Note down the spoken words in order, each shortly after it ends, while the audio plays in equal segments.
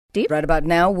Deep. Right about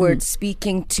now, we're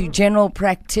speaking to general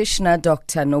practitioner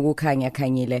Dr. Nokukhanya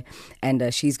khanyile,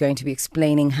 and she's going to be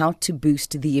explaining how to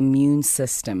boost the immune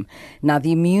system. Now,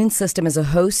 the immune system is a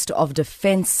host of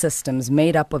defense systems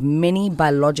made up of many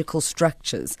biological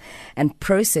structures and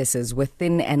processes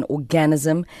within an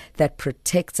organism that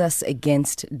protects us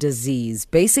against disease.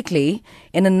 Basically,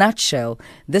 in a nutshell,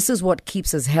 this is what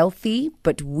keeps us healthy,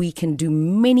 but we can do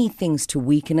many things to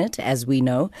weaken it, as we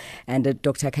know, and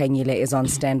Dr. Khanyile is on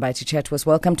standby to chat to us.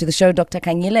 Welcome to the show, Dr.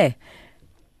 Khanyile.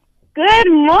 Good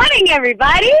morning,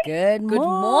 everybody. Good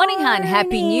morning, hon.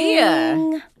 Happy New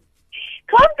Year.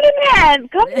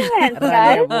 Compliments,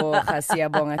 guys.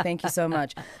 Siyabonga. Thank you so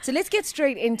much. So let's get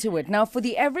straight into it. Now, for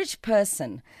the average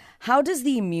person, how does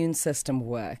the immune system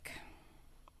work?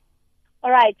 All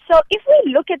right. So if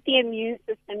we look at the immune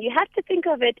system, you have to think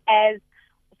of it as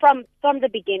from the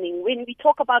beginning. When we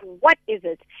talk about what is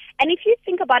it, and if you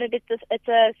think about it, it's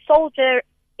a soldier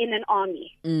in an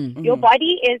army. Mm-hmm. Your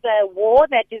body is a war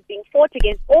that is being fought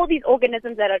against all these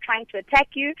organisms that are trying to attack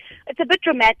you. It's a bit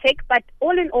dramatic, but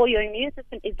all in all, your immune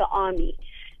system is the army.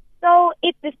 So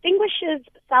it distinguishes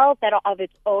cells that are of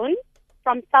its own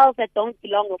from cells that don't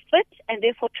belong or fit, and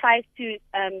therefore tries to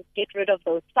get rid of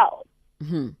those cells.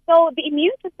 Mm-hmm. So the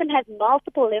immune system has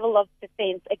multiple levels of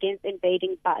defense against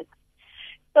invading bugs.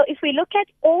 So if we look at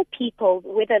all people,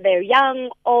 whether they're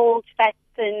young, old, fat,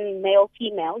 thin, male,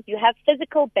 female, you have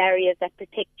physical barriers that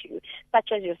protect you,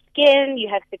 such as your skin, you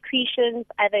have secretions,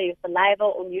 either your saliva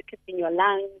or mucus in your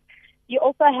lungs. You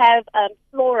also have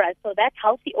flora, so that's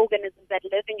healthy organisms that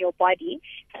live in your body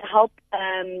to help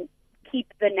keep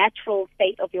the natural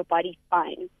state of your body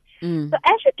fine. So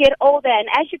as you get older and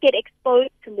as you get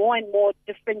exposed to more and more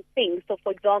different things, so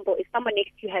for example, if someone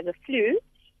next to you has a flu,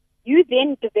 you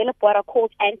then develop what are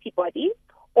called antibodies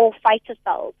or fighter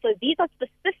cells. So these are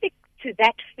specific to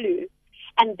that flu,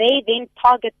 and they then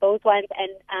target those ones,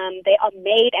 and they are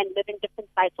made and live in different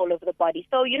sites all over the body.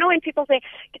 So you know when people say,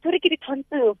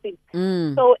 tonsils,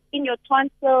 so in your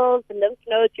tonsils, the lymph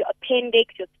nodes, your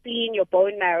appendix, your spleen, your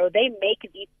bone marrow, they make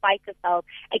these fighter cells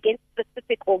against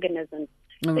specific organisms.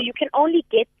 So you can only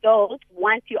get those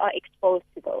once you are exposed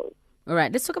to those. All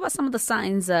right, let's talk about some of the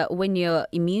signs when your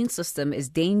immune system is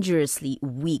dangerously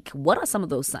weak. What are some of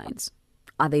those signs?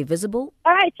 Are they visible?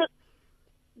 All right,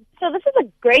 so this is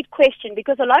a great question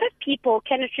because a lot of people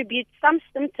can attribute some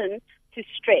symptoms to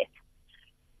stress.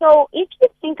 So if you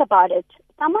think about it,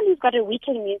 someone who's got a weak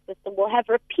immune system will have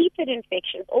repeated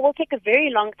infections or will take a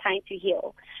very long time to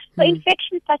heal. So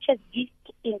infections such as yeast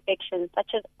infections,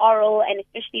 such as oral and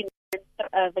especially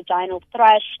vaginal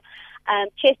thrush,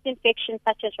 chest infections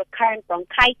such as recurrent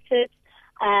bronchitis,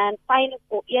 sinus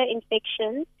or ear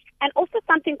infections, and also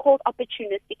something called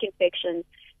opportunistic infections.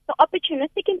 So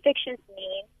opportunistic infections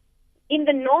mean in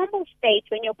the normal state,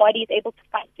 when your body is able to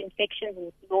fight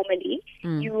infections normally,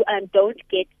 you don't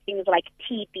get things like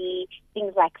TB,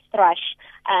 things like thrush.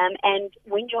 And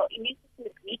when your immune system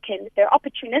is weakened, they're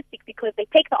opportunistic because they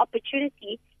take the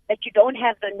opportunity that you don't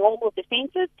have the normal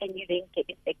defenses and you then get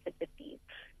infected with these.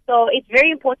 So it's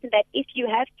very important that if you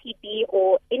have TB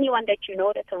or anyone that you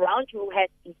know that's around you who has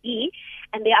TB,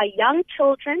 and there are young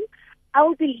children,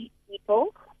 elderly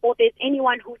people, or there's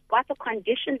anyone who's got a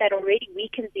condition that already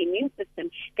weakens the immune system,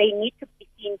 they need to be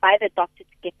seen by the doctor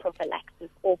to get prophylaxis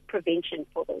or prevention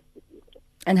for those diseases.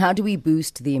 And how do we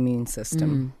boost the immune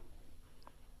system?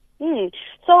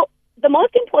 So the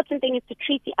most important thing is to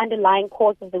treat the underlying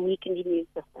cause of the weakened immune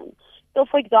system. So,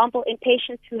 for example, in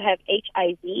patients who have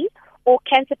HIV or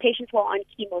cancer patients who are on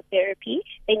chemotherapy,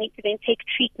 they need to then take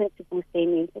treatment to boost their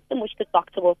immune system, which the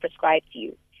doctor will prescribe to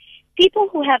you. People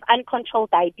who have uncontrolled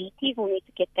diabetes will need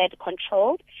to get that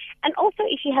controlled. And also,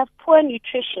 if you have poor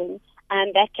nutrition,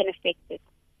 that can affect it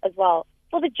as well.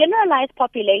 For the generalized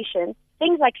population,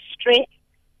 things like stress,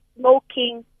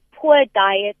 smoking, poor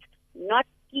diet, not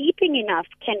sleeping enough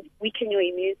can weaken your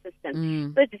immune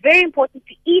system. So it's very important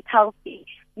to eat healthy,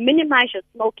 minimize your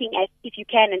smoking if you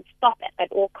can and stop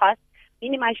at all costs,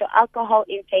 minimize your alcohol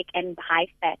intake and high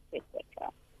fat,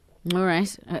 etc. All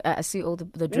right. I see all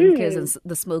the drinkers and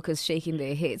the smokers shaking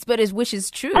their heads, but which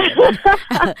is true.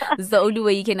 It's the only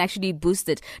way you can actually boost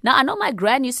it. Now, I know my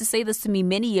gran used to say this to me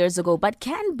many years ago, but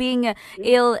can being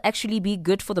ill actually be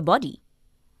good for the body?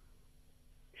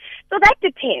 So that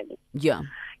depends. Yeah.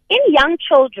 In young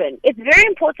children, it's very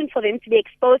important for them to be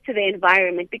exposed to the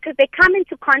environment because they come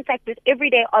into contact with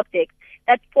everyday objects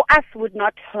that for us would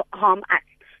not harm us.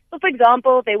 So, for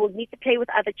example, they will need to play with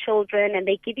other children and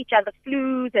they give each other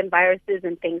flus and viruses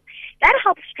and things. That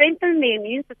helps strengthen their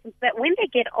immune system so that when they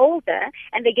get older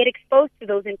and they get exposed to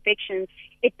those infections,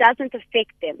 it doesn't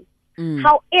affect them.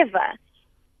 However,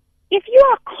 if you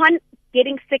are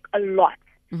getting sick a lot.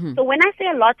 So when I say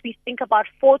a lot, we think about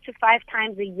 4 to 5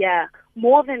 times a year.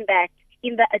 More than that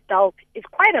in the adult is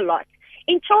quite a lot.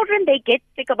 In children, they get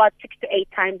sick about 6 to 8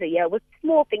 times a year with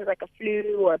small things like a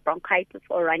flu or bronchitis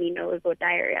or runny nose or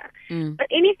diarrhea. But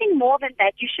anything more than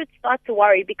that, you should start to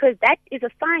worry because that is a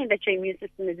sign that your immune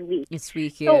system is weak. It's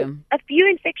weak, yeah. So a few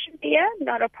infections a year,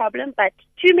 not a problem, but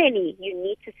too many, you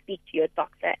need to speak to your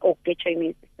doctor or get your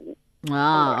immune system.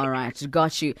 All right,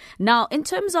 got you. Now, in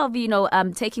terms of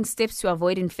taking steps to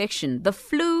avoid infection, the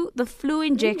flu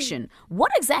injection,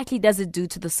 what exactly does it do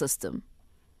to the system?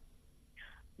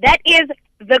 That is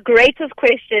the greatest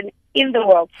question in the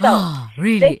world. So,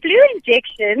 really? the flu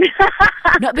injection.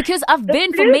 No, because I've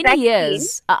been for many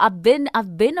years. I've been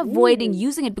avoiding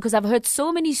using it because I've heard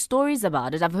so many stories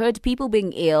about it. I've heard people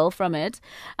being ill from it.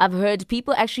 I've heard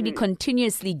people actually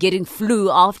continuously getting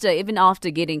flu even after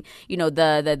getting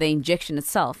the injection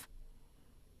itself.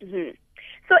 So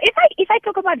if I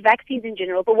talk about vaccines in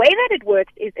general, the way that it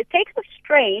works is it takes a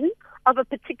strain of a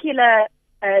particular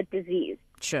disease.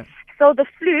 Sure. So the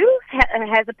flu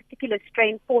has a particular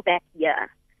strain for that year.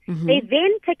 They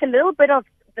then take a little bit of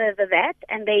that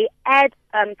and they add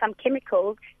some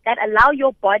chemicals that allow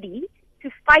your body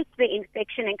to fight the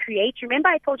infection and create. Remember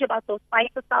I told you about those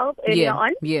fighter cells earlier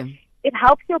on? Yeah. It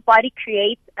helps your body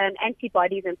create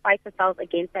antibodies and fighter cells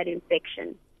against that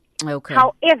infection. Okay.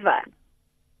 However,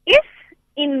 if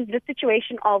in the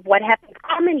situation of what happens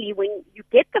commonly when you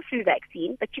get the flu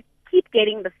vaccine, but you keep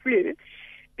getting the flu,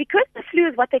 because the flu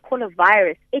is what they call a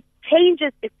virus, it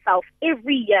changes itself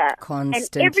every year.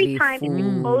 Constantly and every time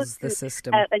it's exposed the to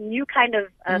system. a new kind of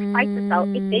fighter cell,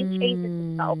 it then changes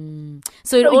itself.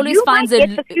 So it always you finds might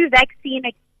get the flu vaccine.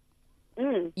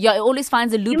 Yeah, it always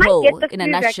finds a You might loophole get the in a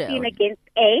flu nutshell. vaccine against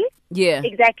A. Yeah.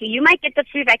 Exactly. You might get the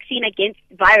flu vaccine against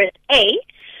virus A,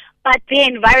 but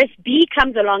then virus B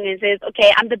comes along and says,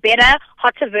 okay, I'm the better,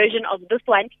 hotter version of this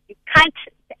one. You can't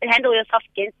handle yourself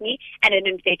against me, and it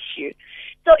infects you.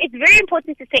 So it's very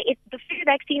important to say the flu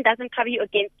vaccine doesn't cover you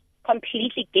against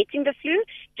completely getting the flu,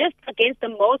 just against the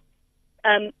most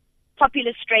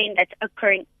popular strain that's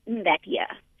occurring in that year.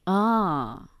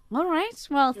 All right.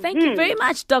 Well, thank you very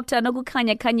much, Dr.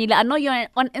 Nokukhanya Khanyile. I know you're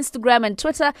on Instagram and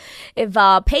Twitter. If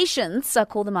our patients, I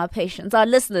call them our patients, our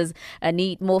listeners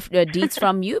need more deets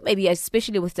from you, maybe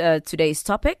especially with today's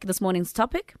topic, this morning's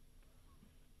topic.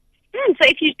 So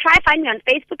if you try find me on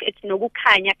Facebook, it's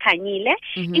Nokukhanya Khanyile.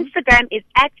 Instagram is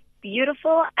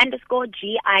 @beautiful_GILL,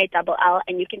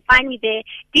 and you can find me there.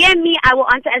 DM me, I will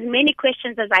answer as many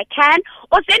questions as I can,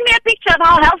 or send me a picture of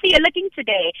how healthy you're looking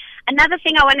today. Another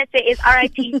thing I want to say is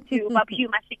RIP to Babu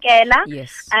Masikela.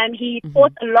 Yes. He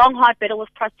fought a long, hard battle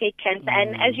with prostate cancer,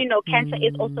 and as you know, cancer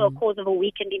is also a cause of a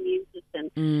weakened immune system.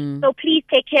 So please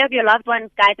take care of your loved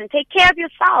ones, guys, and take care of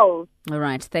yourselves. All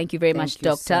right. Thank you very much, Thank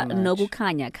you Dr. so much.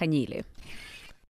 Nokukhanya Khanyile.